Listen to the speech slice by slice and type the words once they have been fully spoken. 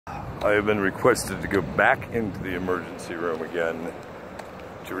I have been requested to go back into the emergency room again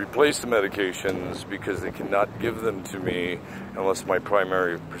to replace the medications because they cannot give them to me unless my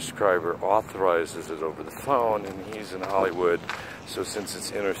primary prescriber authorizes it over the phone, and he's in Hollywood, so since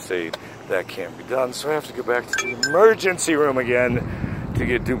it's interstate, that can't be done. So I have to go back to the emergency room again to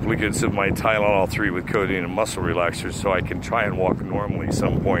get duplicates of my Tylenol 3 with codeine and muscle relaxers so I can try and walk normally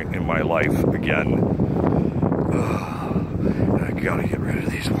some point in my life again. I gotta get rid of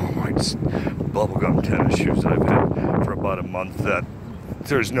these Walmart's bubblegum tennis shoes that I've had for about a month that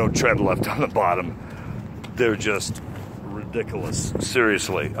there's no tread left on the bottom. They're just ridiculous.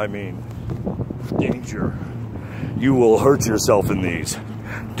 Seriously, I mean, danger. You will hurt yourself in these.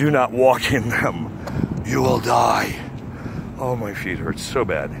 Do not walk in them. You will die. Oh, my feet hurt so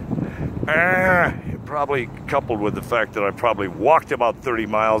bad. Probably coupled with the fact that I probably walked about 30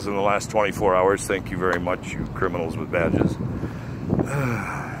 miles in the last 24 hours. Thank you very much, you criminals with badges.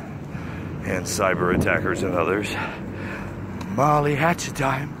 And cyber attackers and others. Molly Hatchet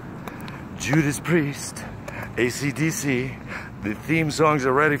time. Judas Priest. AC/DC. The theme songs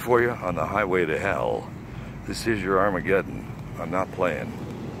are ready for you on the highway to hell. This is your Armageddon. I'm not playing.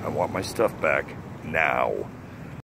 I want my stuff back now.